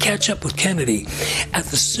posse can catch up with Kennedy at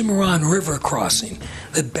the Cimarron River crossing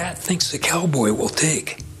that Bat thinks the cowboy will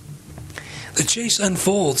take. The chase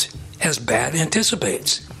unfolds as Bat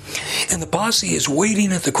anticipates, and the posse is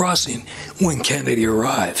waiting at the crossing when Kennedy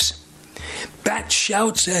arrives. Bat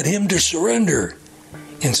shouts at him to surrender.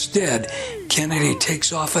 Instead, Kennedy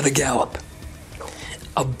takes off at a gallop.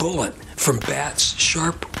 A bullet from Bat's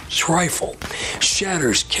sharp rifle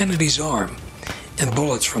shatters Kennedy's arm, and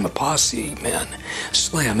bullets from the posse men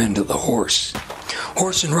slam into the horse.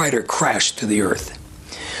 Horse and rider crash to the earth.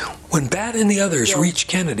 When Bat and the others reach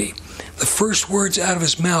Kennedy, the first words out of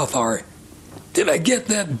his mouth are, "Did I get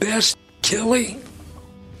that best, Killy?"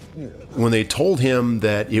 When they told him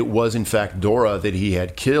that it was in fact Dora that he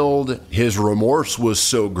had killed, his remorse was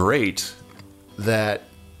so great that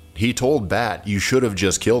he told Bat, "You should have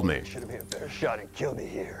just killed me." Should have been a better shot and killed me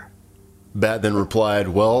here. Bat then replied,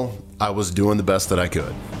 "Well, I was doing the best that I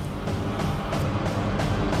could."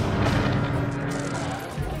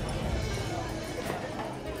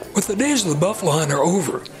 With the days of the buffalo hunt are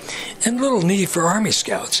over, and little need for Army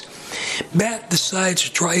Scouts, Bat decides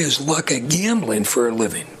to try his luck at gambling for a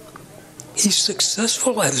living. He's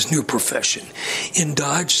successful at his new profession in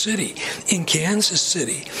Dodge City, in Kansas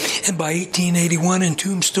City, and by 1881 in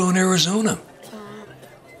Tombstone, Arizona.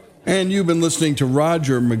 And you've been listening to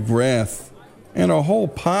Roger McGrath and a whole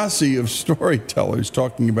posse of storytellers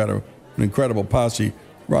talking about an incredible posse.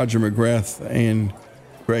 Roger McGrath and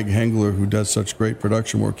Greg Hengler, who does such great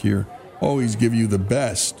production work here, always give you the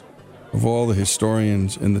best of all the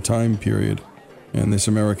historians in the time period and this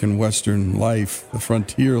American Western life, the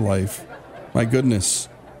frontier life. My goodness,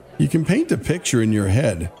 you can paint a picture in your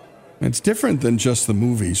head. It's different than just the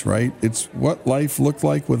movies, right? It's what life looked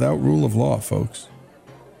like without rule of law, folks.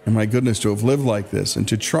 And my goodness, to have lived like this and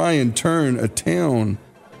to try and turn a town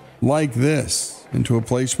like this into a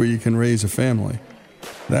place where you can raise a family,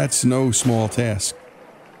 that's no small task.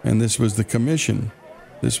 And this was the commission.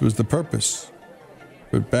 This was the purpose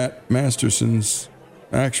for Bat Masterson's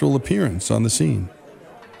actual appearance on the scene,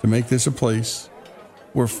 to make this a place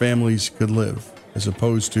where families could live, as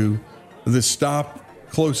opposed to the stop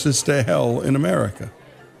closest to hell in America.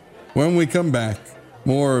 When we come back,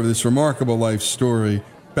 more of this remarkable life story,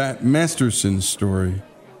 Bat Masterson's story,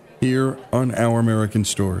 here on Our American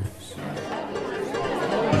Stories.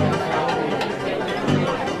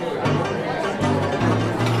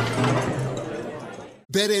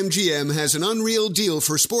 BetMGM has an unreal deal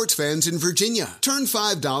for sports fans in Virginia. Turn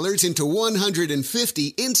 $5 into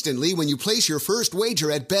 $150 instantly when you place your first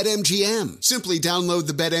wager at BetMGM. Simply download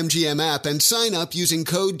the BetMGM app and sign up using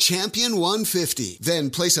code CHAMPION150. Then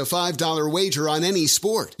place a $5 wager on any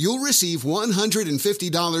sport. You'll receive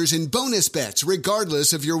 $150 in bonus bets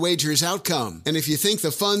regardless of your wager's outcome. And if you think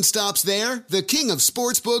the fun stops there, the king of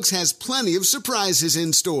sportsbooks has plenty of surprises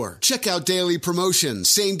in store. Check out daily promotions,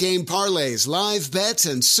 same-game parlays, live bets,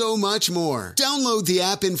 and so much more. Download the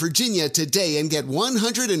app in Virginia today and get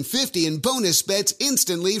 $150 in bonus bets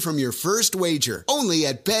instantly from your first wager. Only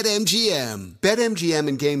at BetMGM. BetMGM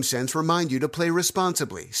and GameSense remind you to play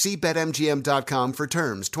responsibly. See BetMGM.com for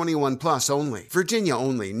terms. 21 plus only. Virginia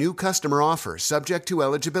only. New customer offer. Subject to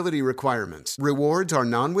eligibility requirements. Rewards are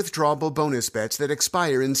non-withdrawable bonus bets that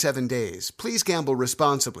expire in 7 days. Please gamble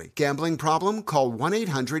responsibly. Gambling problem? Call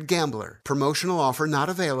 1-800-GAMBLER. Promotional offer not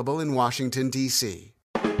available in Washington, D.C.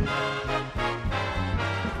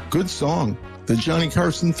 Good song. The Johnny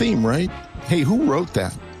Carson theme, right? Hey, who wrote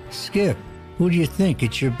that? Skip, who do you think?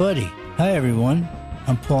 It's your buddy. Hi, everyone.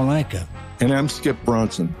 I'm Paul Anka. And I'm Skip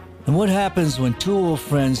Bronson. And what happens when two old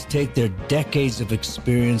friends take their decades of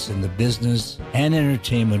experience in the business and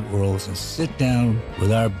entertainment worlds and sit down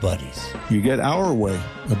with our buddies? You get Our Way,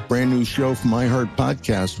 a brand new show from iHeart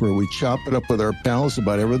Podcast where we chop it up with our pals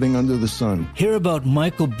about everything under the sun. Hear about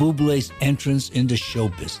Michael Bublé's entrance into show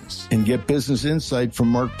business. And get business insight from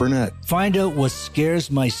Mark Burnett. Find out what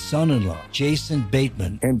scares my son-in-law, Jason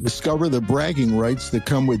Bateman. And discover the bragging rights that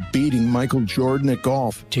come with beating Michael Jordan at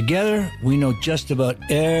golf. Together, we know just about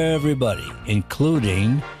everybody,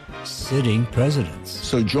 including sitting presidents.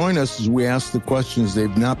 So join us as we ask the questions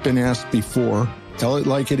they've not been asked before, tell it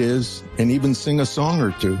like it is, and even sing a song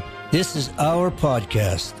or two. This is our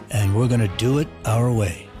podcast, and we're going to do it our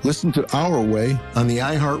way. Listen to Our Way on the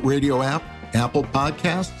iHeartRadio app, Apple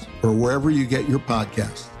Podcasts, or wherever you get your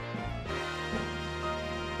podcasts.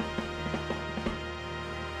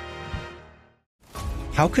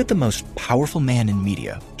 How could the most powerful man in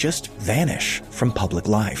media just vanish from public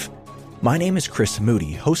life? My name is Chris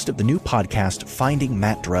Moody, host of the new podcast Finding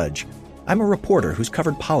Matt Drudge. I'm a reporter who's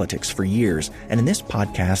covered politics for years, and in this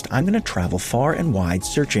podcast, I'm going to travel far and wide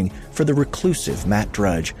searching for the reclusive Matt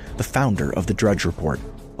Drudge, the founder of the Drudge Report.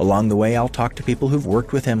 Along the way, I'll talk to people who've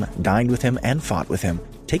worked with him, dined with him, and fought with him,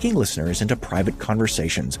 taking listeners into private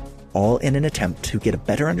conversations, all in an attempt to get a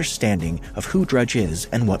better understanding of who Drudge is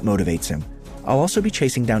and what motivates him. I'll also be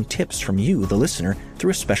chasing down tips from you, the listener,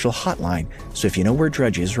 through a special hotline. So if you know where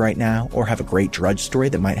Drudge is right now or have a great Drudge story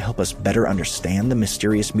that might help us better understand the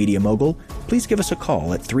mysterious media mogul, please give us a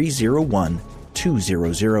call at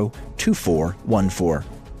 301-200-2414.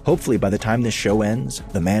 Hopefully by the time this show ends,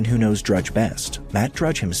 the man who knows Drudge best, Matt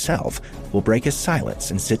Drudge himself, will break his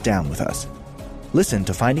silence and sit down with us. Listen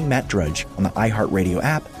to Finding Matt Drudge on the iHeartRadio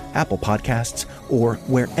app, Apple Podcasts, or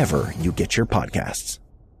wherever you get your podcasts.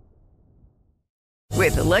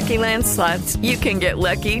 With the Lucky Land Slots, you can get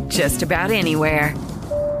lucky just about anywhere.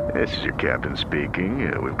 This is your captain speaking.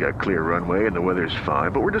 We've got clear runway and the weather's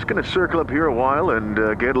fine, but we're just going to circle up here a while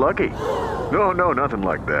and get lucky. No, nothing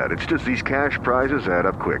like that. It's just these cash prizes add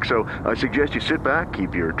up quick. So I suggest you sit back,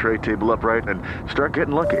 keep your tray table upright, and start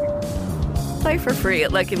getting lucky. Play for free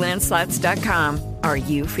at LuckyLandSlots.com. Are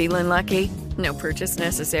you feeling lucky? No purchase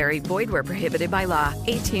necessary. Void where prohibited by law.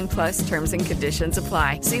 18 plus terms and conditions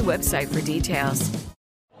apply. See website for details.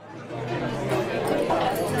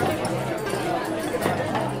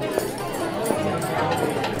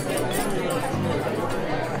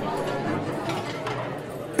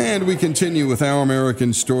 And we continue with Our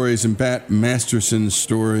American Stories and Bat Masterson's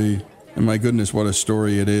story. And my goodness, what a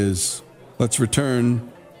story it is. Let's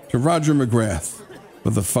return to Roger McGrath for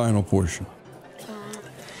the final portion.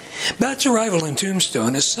 Bat's arrival in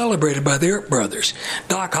Tombstone is celebrated by the Earp brothers,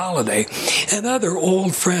 Doc Holliday, and other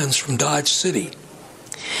old friends from Dodge City.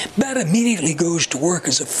 Bat immediately goes to work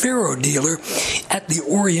as a faro dealer at the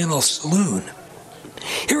Oriental Saloon.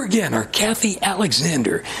 Here again are Kathy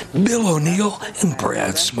Alexander, Bill O'Neill, and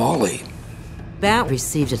Brad Smalley. Bat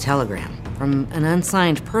received a telegram from an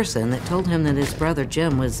unsigned person that told him that his brother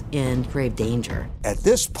Jim was in grave danger. At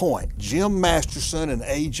this point, Jim Masterson and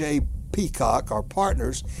A.J. Peacock are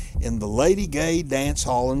partners in the Lady Gay Dance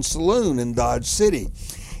Hall and Saloon in Dodge City.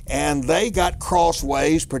 And they got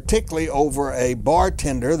crossways, particularly over a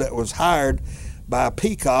bartender that was hired by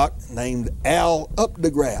Peacock named Al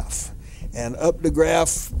Updegraff. And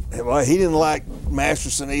Updegraff, well, he didn't like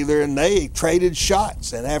Masterson either, and they traded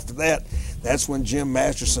shots. And after that, that's when Jim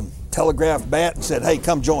Masterson telegraphed Bat and said, "Hey,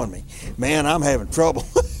 come join me. Man, I'm having trouble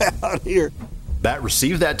out here." Bat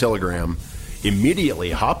received that telegram,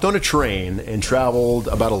 immediately hopped on a train and traveled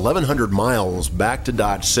about 1,100 miles back to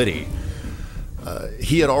Dodge City.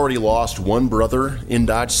 He had already lost one brother in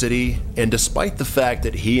Dodge City, and despite the fact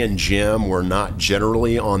that he and Jim were not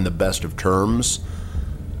generally on the best of terms,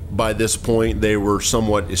 by this point they were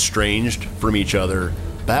somewhat estranged from each other.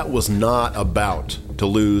 Bat was not about to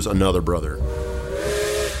lose another brother.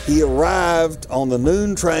 He arrived on the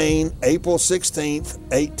noon train April 16th,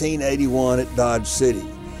 1881 at Dodge City.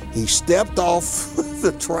 He stepped off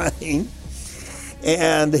the train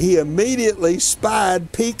and he immediately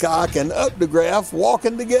spied Peacock and Updegraff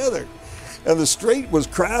walking together. And the street was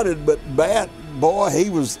crowded, but Bat, boy,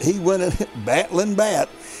 he went in battling Bat.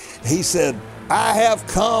 He said, "I have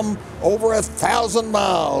come over 1,000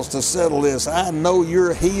 miles to settle this. I know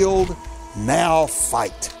you're healed. Now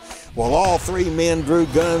fight." Well, all three men drew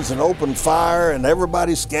guns and opened fire, and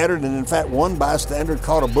everybody scattered, and in fact, one bystander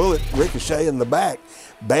caught a bullet ricochet in the back.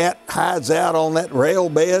 Bat hides out on that rail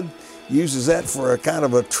bed, uses that for a kind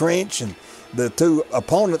of a trench, and the two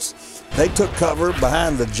opponents, they took cover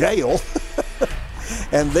behind the jail.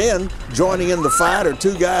 And then joining in the fight are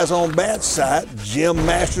two guys on Bat's side, Jim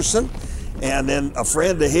Masterson, and then a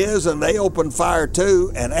friend of his, and they opened fire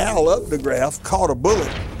too, and Al Updegraff caught a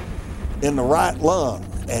bullet in the right lung.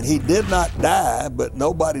 And he did not die, but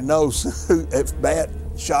nobody knows if Bat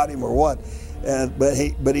shot him or what.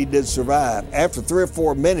 But he did survive. After 3 or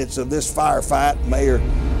 4 minutes of this firefight,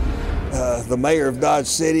 the mayor of Dodge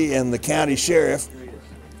City and the county sheriff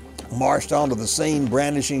marched onto the scene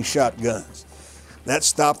brandishing shotguns. That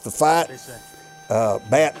stopped the fight.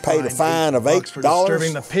 Bat paid a fine of $8 for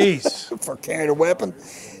disturbing the peace for carrying a weapon,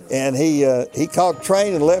 and he caught a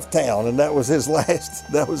train and left town, and that was his last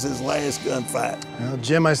gunfight. Well,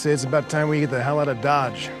 Jim, I say it's about time we get the hell out of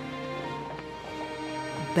Dodge.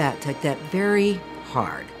 Bat took that very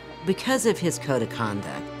hard. Because of his code of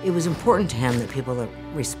conduct, it was important to him that people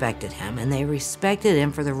respected him, and they respected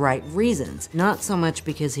him for the right reasons. Not so much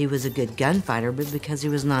because he was a good gunfighter, but because he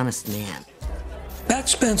was an honest man. Bat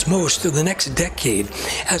spends most of the next decade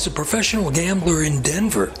as a professional gambler in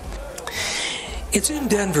Denver. It's in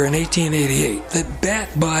Denver in 1888 that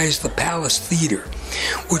Bat buys the Palace Theater,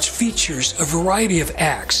 which features a variety of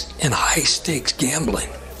acts and high-stakes gambling.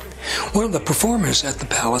 One of the performers at the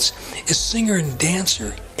Palace is singer and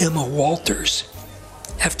dancer Emma Walters.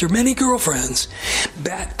 After many girlfriends,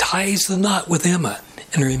 Bat ties the knot with Emma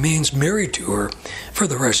and remains married to her for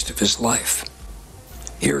the rest of his life.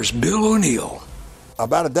 Here's Bill O'Neill.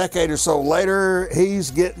 About a decade or so later, he's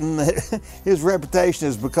getting his reputation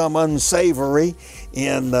has become unsavory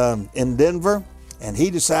in Denver, and he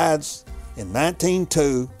decides in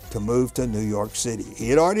 1902 to move to New York City. He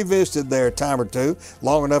had already visited there a time or two,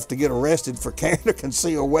 long enough to get arrested for carrying a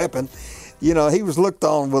concealed weapon. You know, he was looked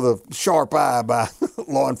on with a sharp eye by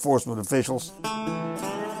law enforcement officials.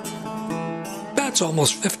 Bat's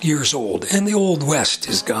almost 50 years old, and the Old West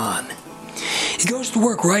is gone. He goes to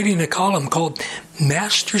work writing a column called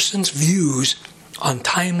Masterson's Views on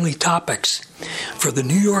Timely Topics for the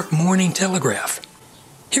New York Morning Telegraph.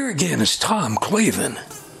 Here again is Tom Clavin.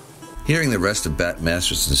 Hearing the rest of Bat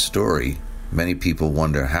Masterson's story, many people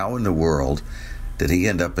wonder how in the world did he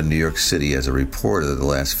end up in New York City as a reporter the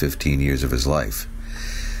last 15 years of his life.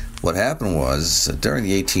 What happened was, during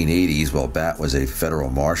the 1880s, while Bat was a federal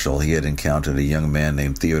marshal, he had encountered a young man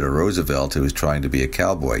named Theodore Roosevelt who was trying to be a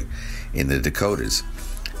cowboy in the Dakotas.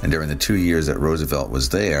 And during the 2 years that Roosevelt was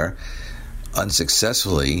there,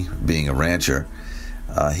 unsuccessfully being a rancher,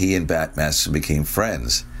 he and Bat Masterson became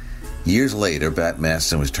friends. Years later, Bat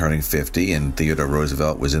Masterson was turning 50, and Theodore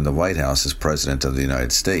Roosevelt was in the White House as President of the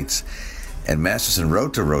United States. And Masterson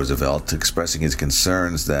wrote to Roosevelt expressing his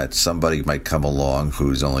concerns that somebody might come along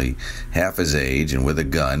who's only half his age and with a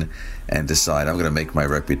gun and decide, I'm going to make my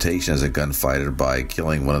reputation as a gunfighter by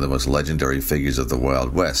killing one of the most legendary figures of the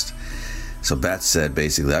Wild West. So Bat said,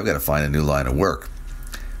 basically, I've got to find a new line of work.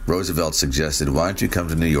 Roosevelt suggested, why don't you come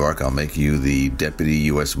to New York? I'll make you the Deputy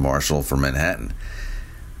U.S. Marshal for Manhattan.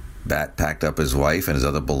 Bat packed up his wife and his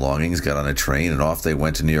other belongings, got on a train, and off they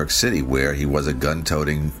went to New York City, where he was a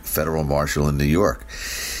gun-toting federal marshal in New York.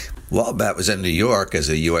 While Bat was in New York as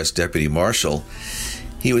a U.S. Deputy Marshal,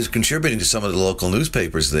 he was contributing to some of the local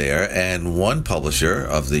newspapers there, and one publisher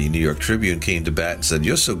of the New York Tribune came to Bat and said,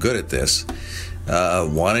 you're so good at this,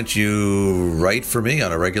 why don't you write for me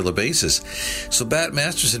on a regular basis? So Bat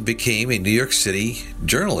Masterson became a New York City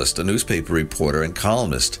journalist, a newspaper reporter and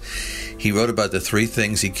columnist. He wrote about the three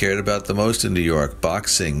things he cared about the most in New York: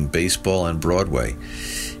 boxing, baseball, and Broadway.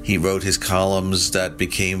 He wrote his columns that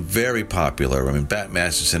became very popular. I mean, Bat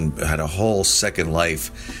Masterson had a whole second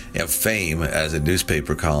life of fame as a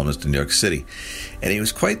newspaper columnist in New York City. And he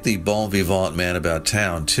was quite the bon vivant man about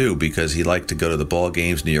town, too, because he liked to go to the ball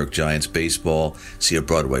games, New York Giants baseball, see a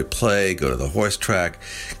Broadway play, go to the horse track,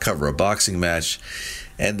 cover a boxing match.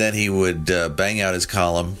 And then he would bang out his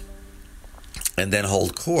column and then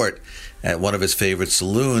hold court at one of his favorite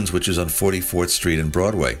saloons, which was on 44th Street and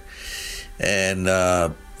Broadway. And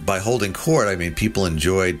by holding court, I mean, people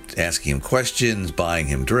enjoyed asking him questions, buying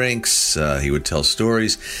him drinks. He would tell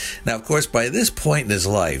stories. Now, of course, by this point in his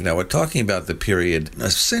life, now we're talking about the period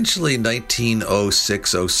essentially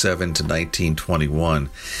 1906-07 to 1921.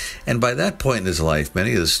 And by that point in his life,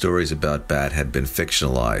 many of the stories about Bat had been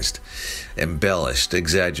fictionalized, embellished,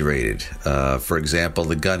 exaggerated. For example,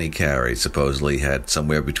 the gun he carried supposedly had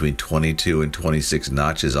somewhere between 22 and 26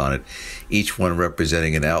 notches on it, each one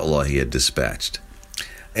representing an outlaw he had dispatched.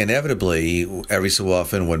 Inevitably, every so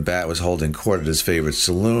often when Bat was holding court at his favorite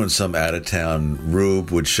saloon, some out-of-town rube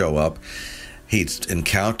would show up. He'd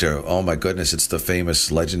encounter, oh my goodness, it's the famous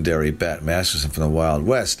legendary Bat Masterson from the Wild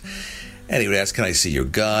West. And he would ask, can I see your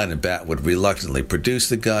gun? And Bat would reluctantly produce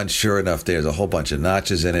the gun. Sure enough, there's a whole bunch of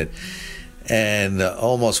notches in it. And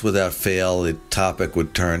almost without fail, the topic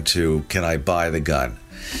would turn to, can I buy the gun?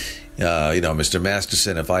 Mr.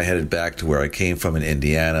 Masterson, if I headed back to where I came from in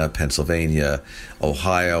Indiana, Pennsylvania,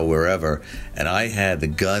 Ohio, wherever, and I had the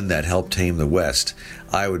gun that helped tame the West,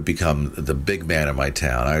 I would become the big man in my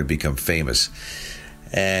town. I would become famous.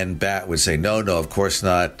 And Bat would say, no, of course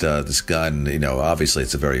not. This gun, obviously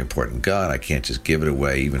it's a very important gun. I can't just give it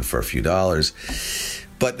away even for a few dollars.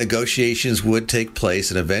 But negotiations would take place,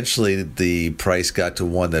 and eventually the price got to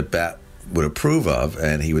one that Bat would approve of,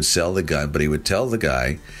 and he would sell the gun, but he would tell the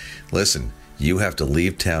guy, listen, you have to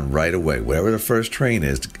leave town right away. Wherever the first train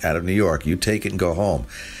is out of New York, you take it and go home,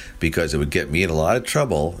 because it would get me in a lot of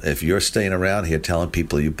trouble if you're staying around here telling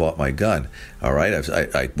people you bought my gun. All right?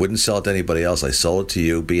 I wouldn't sell it to anybody else. I sold it to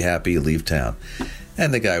you. Be happy. Leave town.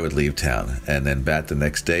 And the guy would leave town. And then Bat the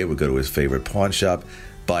next day would go to his favorite pawn shop,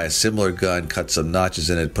 buy a similar gun, cut some notches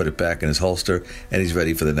in it, put it back in his holster, and he's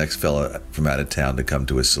ready for the next fella from out of town to come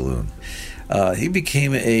to his saloon. He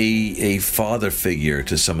became a father figure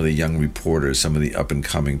to some of the young reporters, some of the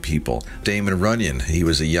up-and-coming people. Damon Runyon, he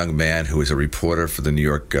was a young man who was a reporter for the New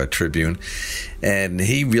York Tribune, and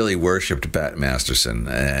he really worshipped Bat Masterson.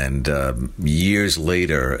 And years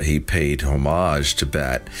later, he paid homage to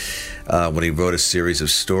Bat when he wrote a series of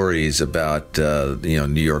stories about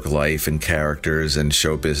New York life and characters and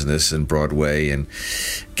show business and Broadway and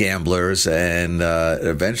gamblers, and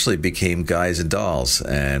eventually became Guys and Dolls.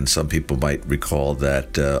 And some people might recall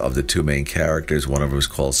that of the two main characters, one of them was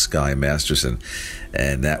called Sky Masterson,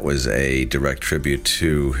 and that was a direct tribute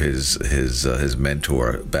to his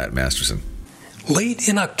mentor, Bat Masterson. Late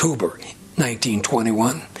in October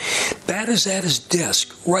 1921, Bat is at his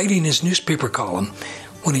desk writing his newspaper column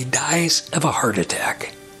when he dies of a heart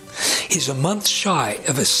attack. He's a month shy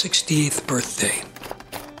of his 68th birthday.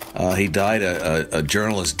 He died a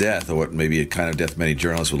journalist's death, or what maybe a kind of death many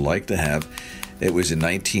journalists would like to have. It was in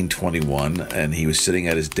 1921, and he was sitting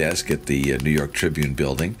at his desk at the New York Tribune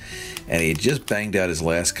building, and he had just banged out his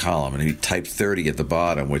last column, and he typed 30 at the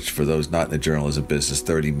bottom, which for those not in the journalism business,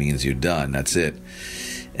 30 means you're done. That's it.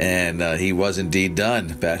 And he was indeed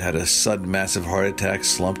done. Bat had a sudden massive heart attack,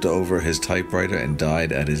 slumped over his typewriter, and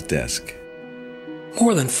died at his desk.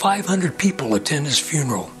 More than 500 people attend his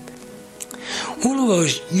funeral. One of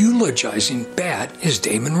those eulogizing Bat is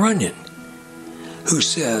Damon Runyon, who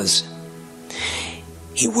says,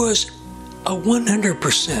 "He was a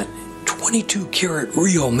 100% 22-karat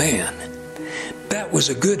real man. Bat was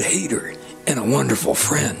a good hater and a wonderful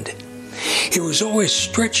friend. He was always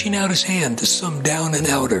stretching out his hand to some down and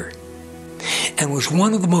outer, and was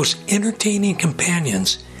one of the most entertaining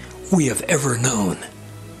companions we have ever known.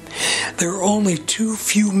 There are only too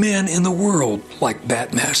few men in the world like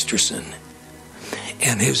Bat Masterson,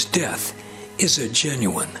 and his death is a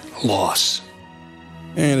genuine loss."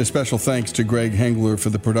 And a special thanks to Greg Hengler for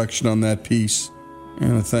the production on that piece.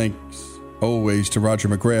 And a thanks always to Roger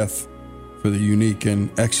McGrath for the unique and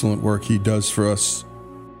excellent work he does for us.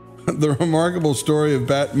 The remarkable story of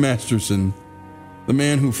Bat Masterson, the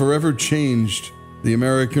man who forever changed the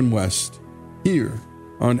American West, here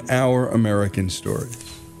on Our American Stories.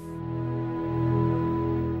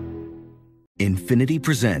 Infiniti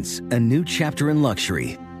presents a new chapter in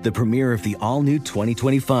luxury, the premiere of the all-new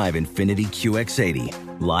 2025 Infiniti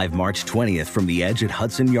QX80, live March 20th from the Edge at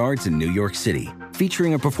Hudson Yards in New York City,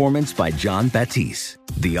 featuring a performance by John Batiste.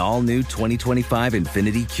 The all-new 2025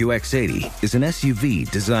 Infiniti QX80 is an SUV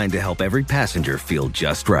designed to help every passenger feel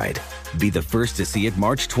just right. Be the first to see it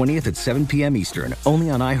March 20th at 7 p.m. Eastern,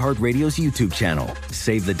 only on iHeartRadio's YouTube channel.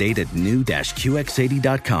 Save the date at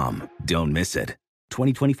new-QX80.com. Don't miss it.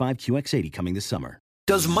 2025 QX80 coming this summer.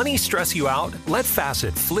 Does money stress you out? Let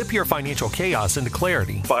Facet flip your financial chaos into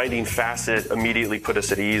clarity. Finding Facet immediately put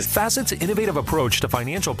us at ease. Facet's innovative approach to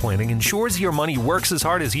financial planning ensures your money works as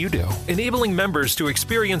hard as you do, enabling members to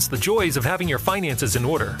experience the joys of having your finances in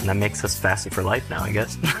order. And that makes us Facet for life now, I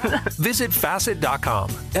guess. Visit Facet.com,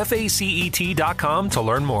 FACET.com to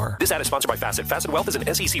learn more. This ad is sponsored by Facet. Facet Wealth is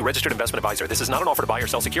an SEC registered investment advisor. This is not an offer to buy or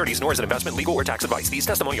sell securities, nor is it investment, legal, or tax advice. These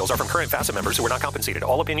testimonials are from current Facet members who are not compensated.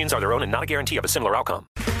 All opinions are their own and not a guarantee of a similar outcome.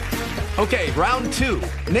 Okay, round two.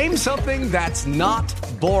 Name something that's not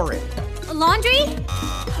boring. A laundry?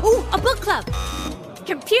 Ooh, a book club.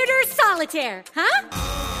 Computer solitaire, huh?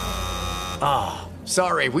 Ah,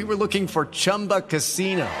 sorry, we were looking for Chumba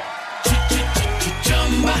Casino.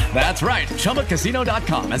 That's right,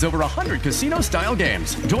 ChumbaCasino.com has over 100 casino-style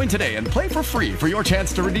games. Join today and play for free for your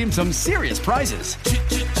chance to redeem some serious prizes.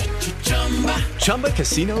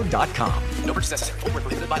 ChumbaCasino.com. No purchase necessary. Void where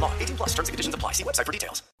prohibited by law. 18+ terms and conditions apply. See website for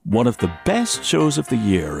details. One of the best shows of the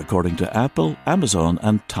year, according to Apple, Amazon,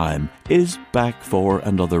 and Time, is back for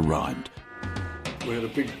another round. We had a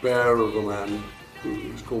big bear of a man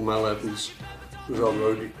who was called Mal Evans, who was our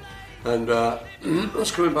roadie, and I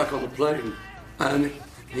was coming back on the plane, and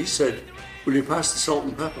he said, "Will you pass the salt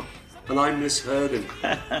and pepper?" And I misheard him.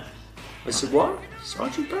 I said, "What?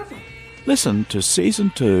 Sergeant Pepper?" Listen to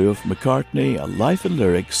Season 2 of McCartney, A Life in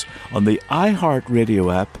Lyrics on the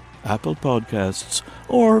iHeartRadio app, Apple Podcasts,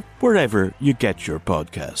 or wherever you get your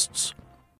podcasts.